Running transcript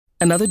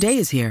Another day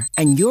is here,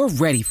 and you're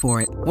ready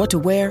for it. What to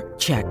wear?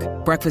 Check.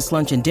 Breakfast,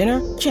 lunch, and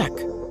dinner? Check.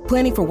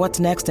 Planning for what's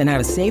next and how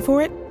to save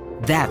for it?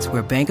 That's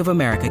where Bank of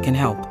America can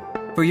help.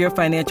 For your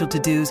financial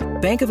to-dos,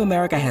 Bank of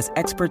America has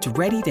experts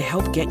ready to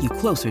help get you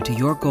closer to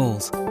your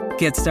goals.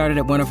 Get started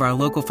at one of our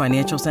local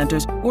financial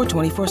centers or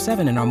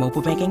 24/7 in our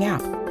mobile banking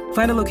app.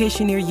 Find a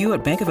location near you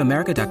at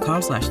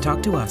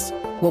bankofamerica.com/talktous.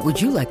 What would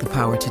you like the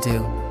power to do?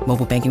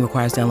 Mobile banking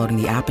requires downloading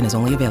the app and is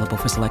only available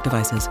for select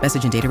devices.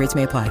 Message and data rates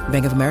may apply.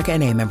 Bank of America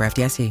N.A., member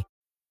FDIC.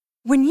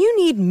 When you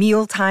need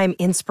mealtime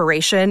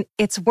inspiration,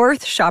 it's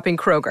worth shopping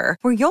Kroger,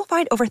 where you'll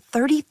find over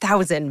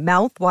 30,000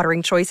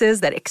 mouth-watering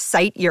choices that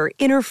excite your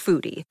inner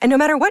foodie. And no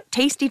matter what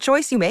tasty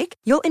choice you make,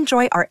 you'll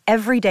enjoy our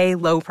everyday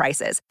low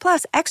prices,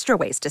 plus extra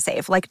ways to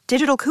save, like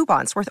digital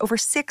coupons worth over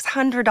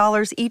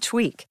 $600 each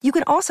week. You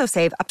can also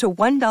save up to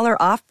 $1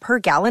 off per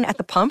gallon at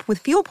the pump with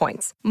fuel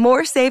points.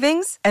 More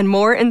savings and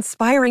more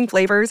inspiring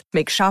flavors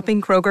make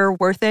shopping Kroger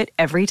worth it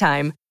every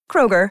time.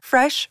 Kroger,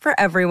 fresh for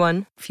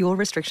everyone. Fuel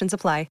restrictions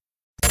apply.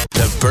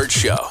 The Bert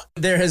Show.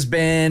 There has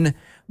been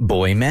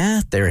boy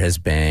math. There has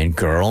been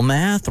girl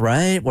math,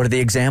 right? What are the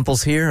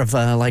examples here of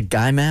like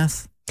guy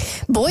math?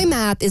 Boy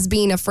math is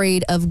being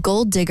afraid of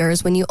gold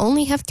diggers when you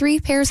only have 3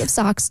 pairs of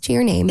socks to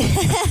your name.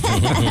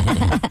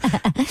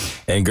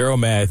 And girl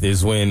math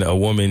is when a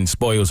woman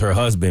spoils her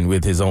husband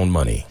with his own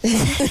money.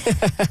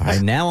 All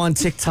right, now on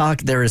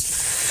TikTok, there is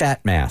fat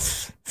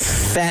math.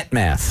 Fat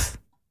math.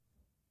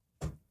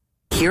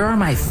 Here are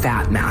my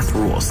fat math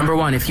rules. Number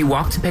 1, if you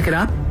walk to pick it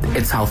up,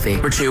 it's healthy.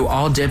 Number 2,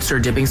 all dips or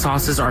dipping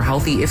sauces are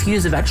healthy if you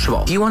use a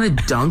vegetable. If you want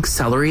to dunk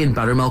celery in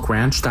buttermilk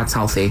ranch, that's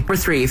healthy. Number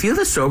 3, if you have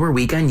a sober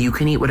weekend, you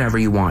can eat whatever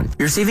you want.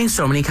 You're saving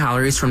so many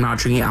calories from not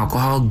drinking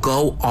alcohol,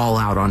 go all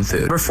out on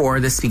food. Number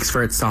 4, this speaks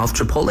for itself,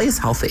 Chipotle is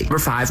healthy. Number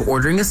 5,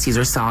 ordering a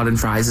Caesar salad and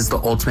fries is the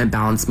ultimate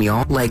balanced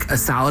meal. Like, a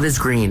salad is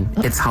green,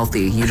 it's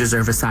healthy, you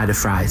deserve a side of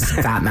fries.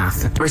 Fat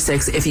math. Number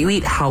 6, if you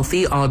eat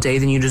healthy all day,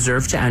 then you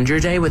deserve to end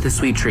your day with a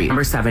sweet treat.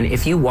 Number 7,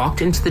 if you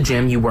walked into the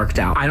gym, you worked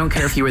out. I don't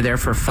care if you were there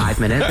for 5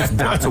 minutes,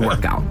 that's a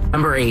workout.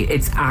 Number 8,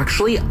 it's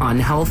actually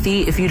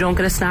unhealthy if you don't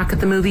get a snack at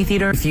the movie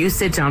theater. If you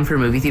sit down for a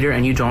movie theater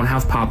and you don't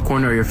have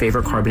popcorn or your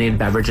favorite carbonated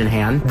beverage in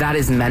hand, that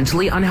is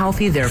mentally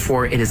unhealthy,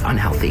 therefore it is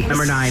unhealthy.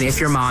 Number 9, if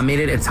your mom made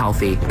it, it's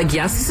healthy. Like,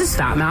 yes, this is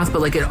fat math,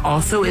 but like, it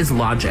also is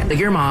logic. Like,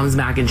 your mom's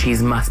mac and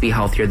cheese must be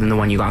healthier than the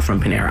one you got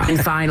from Panera. And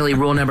finally,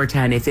 rule number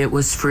 10, if it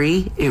was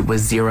free, it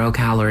was 0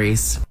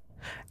 calories.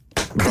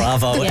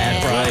 Bravo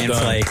at Brian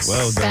Flakes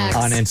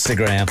on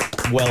Instagram.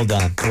 Well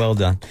done. Well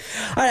done.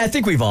 All right, I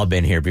think we've all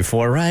been here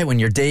before, right? When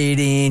you're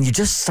dating, you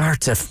just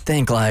start to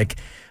think like,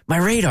 my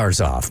radar's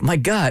off. My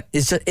gut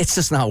is it's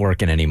just not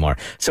working anymore.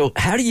 So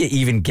how do you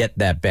even get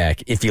that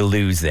back if you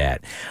lose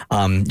that?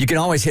 You can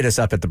always hit us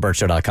up at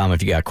thebertshow.com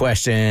if you got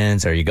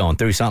questions or you're going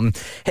through something.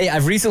 Hey,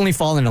 I've recently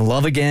fallen in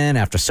love again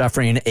after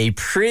suffering a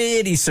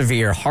pretty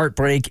severe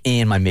heartbreak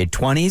in my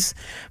mid-20s.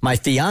 My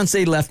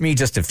fiance left me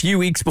just a few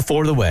weeks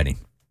before the wedding.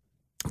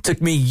 It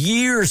took me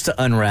years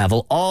to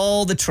unravel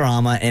all the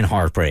trauma and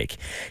heartbreak.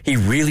 He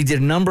really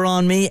did a number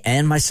on me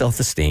and my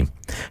self-esteem.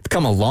 I've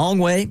come a long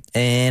way,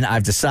 and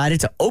I've decided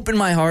to open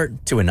my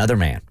heart to another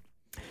man.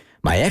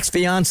 My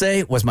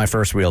ex-fiance was my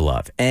first real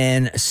love,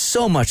 and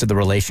so much of the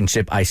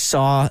relationship I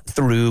saw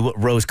through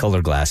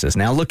rose-colored glasses.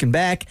 Now, looking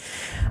back,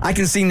 I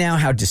can see now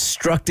how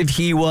destructive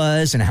he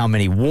was and how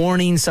many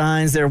warning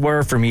signs there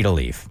were for me to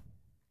leave.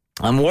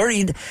 I'm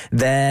worried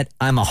that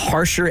I'm a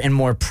harsher and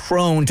more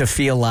prone to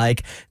feel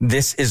like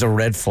this is a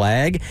red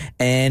flag.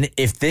 And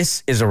if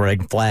this is a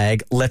red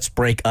flag, let's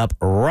break up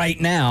right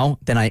now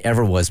than I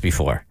ever was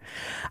before.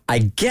 I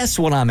guess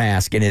what I'm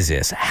asking is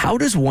this: how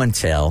does one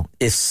tell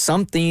if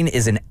something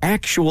is an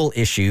actual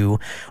issue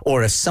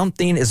or if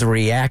something is a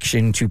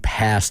reaction to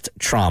past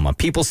trauma?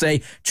 People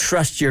say,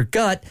 trust your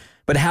gut,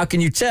 but how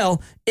can you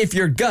tell if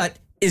your gut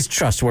is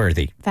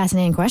trustworthy?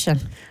 Fascinating question.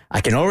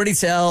 I can already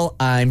tell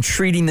I'm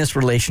treating this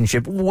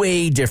relationship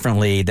way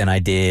differently than I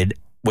did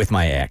with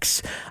my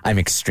ex. I'm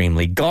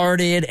extremely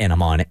guarded and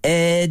I'm on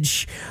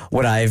edge.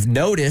 What I've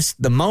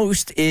noticed the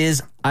most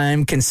is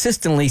I'm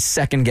consistently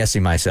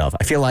second-guessing myself.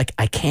 I feel like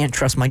I can't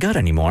trust my gut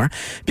anymore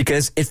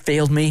because it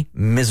failed me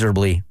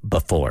miserably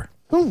before.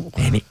 Ooh.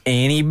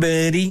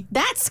 Anybody?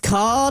 That's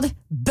called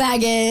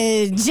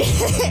baggage.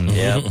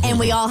 Yep. And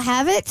we all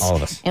have it. All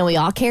of us. And we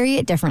all carry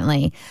it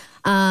differently.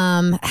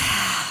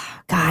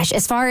 Gosh,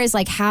 as far as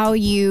like how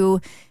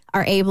you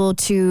are able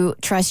to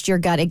trust your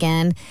gut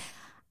again,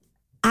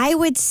 I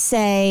would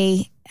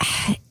say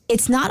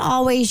it's not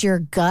always your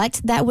gut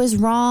that was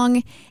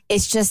wrong.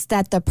 It's just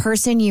that the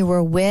person you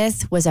were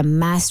with was a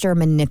master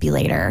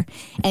manipulator.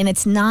 And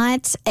it's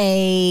not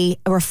a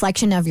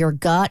reflection of your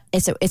gut.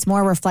 It's more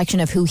a reflection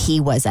of who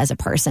he was as a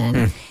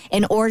person.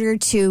 In order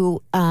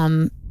to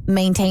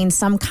maintain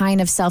some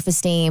kind of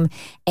self-esteem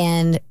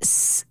and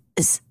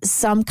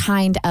some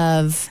kind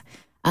of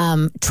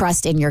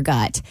trust in your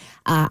gut.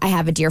 I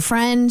have a dear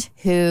friend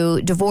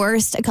who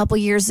divorced a couple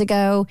years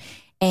ago,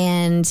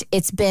 and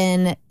it's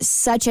been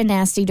such a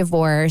nasty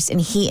divorce, and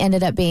he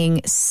ended up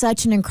being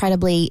such an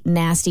incredibly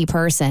nasty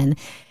person.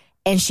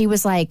 And she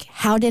was like,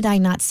 how did I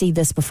not see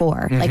this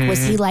before? Like,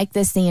 was he like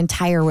this the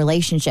entire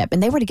relationship?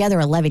 And they were together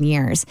 11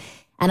 years.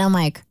 And I'm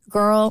like,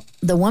 girl,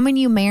 the woman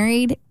you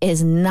married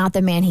is not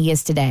the man he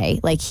is today.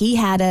 Like, he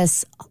had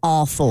us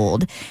all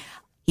fooled.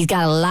 He's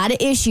got a lot of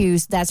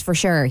issues, that's for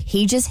sure.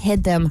 He just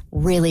hid them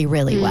really,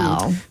 really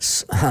well.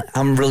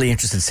 I'm really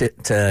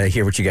interested to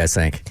hear what you guys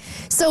think.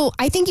 So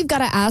I think you've got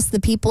to ask the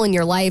people in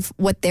your life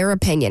what their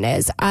opinion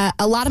is.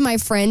 A lot of my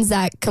friends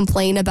that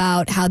complain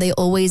about how they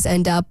always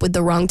end up with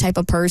the wrong type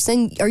of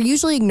person are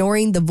usually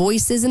ignoring the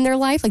voices in their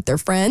life, like their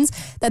friends,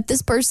 that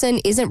this person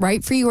isn't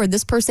right for you or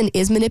this person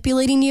is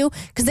manipulating you,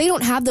 because they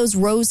don't have those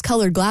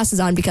rose-colored glasses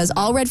on, because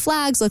all red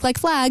flags look like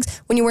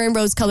flags when you're wearing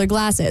rose-colored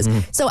glasses.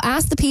 So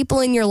ask the people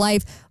in your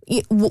life,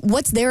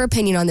 what's their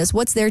opinion on this?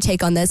 What's their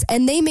take on this?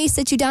 And they may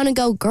sit you down and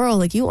go, girl,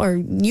 like you are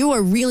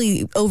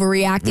really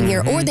overreacting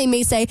here. Or they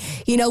may say,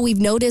 we've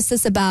noticed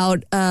this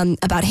about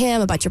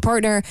him, about your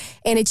partner,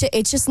 and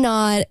it's just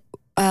not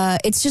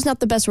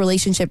the best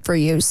relationship for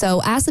you.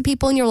 So ask the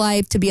people in your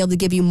life to be able to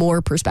give you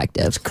more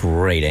perspective. That's a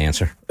great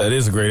answer. That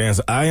is a great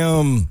answer.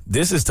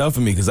 This is tough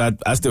for me because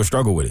I still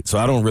struggle with it. So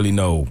I don't really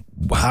know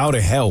how to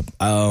help.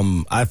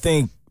 I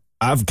think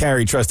I've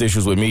carried trust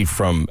issues with me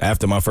from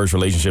after my first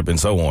relationship and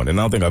so on. And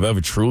I don't think I've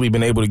ever truly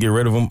been able to get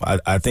rid of them.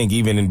 I think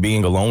even in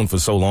being alone for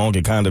so long,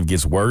 it kind of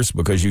gets worse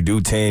because you do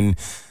tend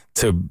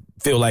to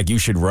feel like you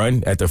should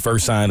run at the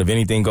first sign of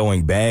anything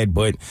going bad.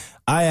 But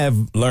I have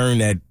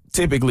learned that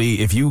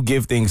typically if you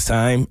give things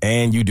time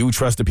and you do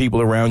trust the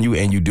people around you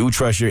and you do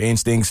trust your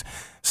instincts,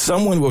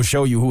 someone will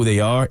show you who they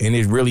are. And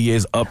it really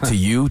is up to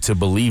you to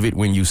believe it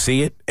when you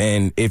see it.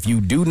 And if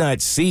you do not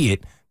see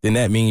it, then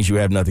that means you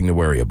have nothing to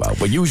worry about.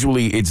 But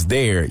usually it's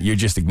there. You're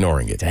just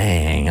ignoring it.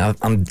 Dang,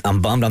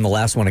 I'm bummed I'm the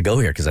last one to go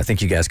here because I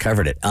think you guys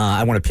covered it.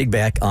 I want to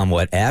piggyback on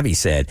what Abby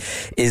said,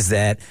 is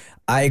that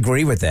I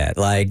agree with that.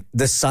 Like,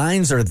 the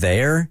signs are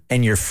there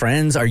and your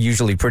friends are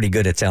usually pretty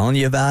good at telling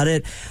you about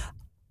it.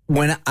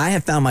 When I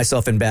have found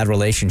myself in bad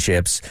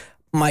relationships,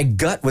 my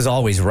gut was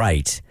always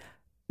right.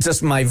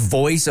 Just my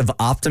voice of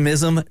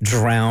optimism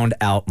drowned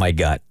out my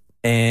gut.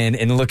 And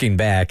in looking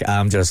back,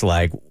 I'm just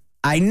like,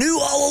 I knew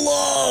all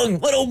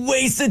along. What a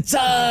waste of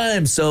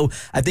time. So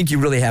I think you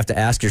really have to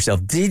ask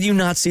yourself, did you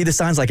not see the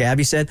signs? Like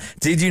Abby said,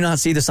 did you not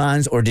see the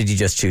signs, or did you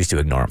just choose to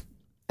ignore them?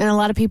 And a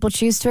lot of people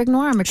choose to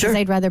ignore them because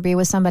they'd rather be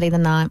with somebody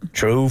than not.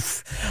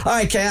 Truth. All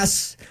right,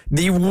 Cass,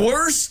 the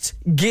worst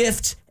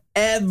gift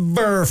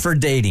ever for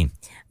dating.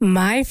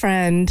 My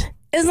friend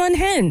is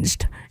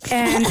unhinged.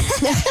 And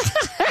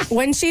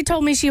when she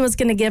told me she was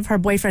going to give her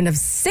boyfriend of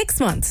 6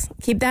 months,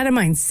 keep that in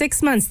mind,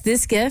 6 months,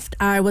 this gift,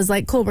 I was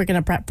like, cool, we're going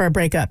to prep for a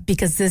breakup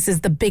because this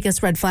is the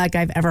biggest red flag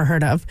I've ever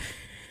heard of.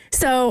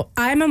 So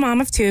I'm a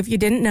mom of two, if you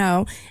didn't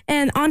know.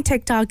 And on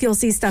TikTok, you'll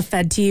see stuff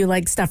fed to you,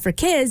 like stuff for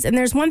kids. And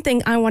there's one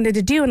thing I wanted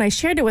to do, and I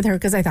shared it with her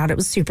because I thought it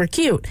was super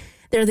cute.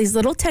 There are these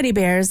little teddy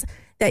bears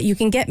that you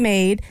can get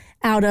made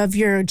out of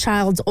your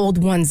child's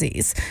old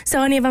onesies.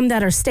 So any of them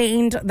that are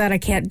stained that I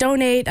can't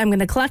donate, I'm going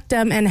to collect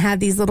them and have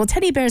these little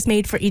teddy bears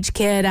made for each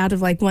kid out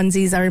of like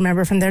onesies I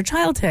remember from their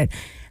childhood.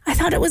 I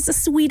thought it was the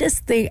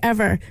sweetest thing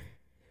ever.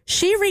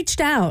 She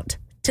reached out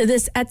to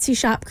this Etsy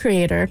shop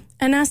creator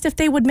and asked if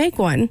they would make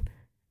one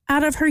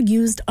out of her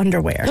used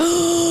underwear.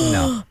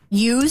 No.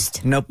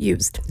 Used? Nope.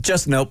 Used.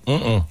 Just nope.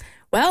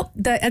 Well,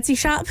 the Etsy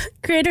shop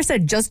creator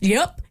said just,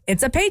 yep,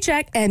 it's a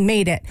paycheck, and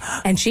made it.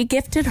 And she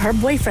gifted her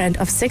boyfriend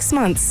of 6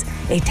 months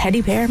a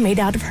teddy bear made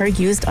out of her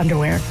used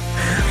underwear.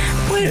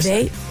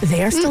 They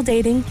are still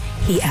dating.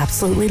 He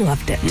absolutely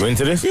loved it. You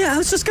into this? Yeah, I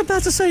was just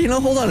about to say,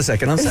 hold on a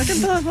second. On second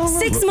thought, hold on.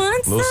 6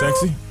 months? A little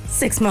sexy?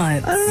 6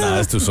 months. Nah,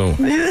 that's too soon.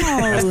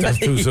 That's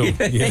too soon.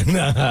 Yeah,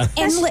 nah.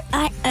 And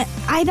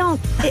I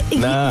don't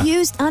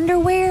used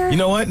underwear. You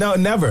know what? No,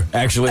 never,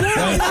 actually. Yeah,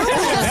 now that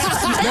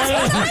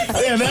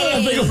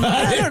I think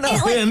about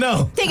it. Yeah,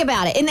 no. Think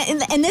about it.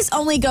 And this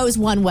only goes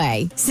one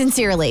way,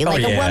 sincerely.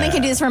 Like, a woman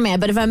can do this for a man,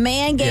 but if a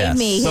man gave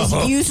me his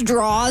used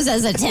drawers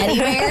as a teddy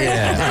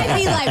bear, I'd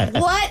be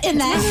like, what in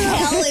the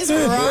hell is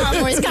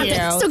wrong? Or he's got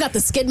still got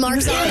the skid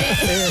marks on it.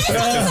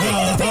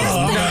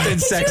 Nothing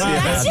sexy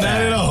about that.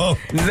 Not at all.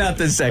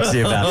 Nothing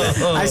sexy about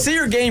that. I see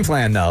your game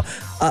plan, though.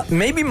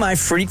 Maybe my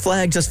freak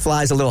flag just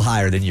flies a little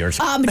higher than yours.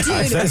 Dude,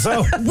 I said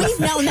so. we've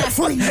known that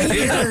for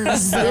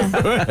years.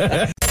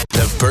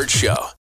 The Burt Show.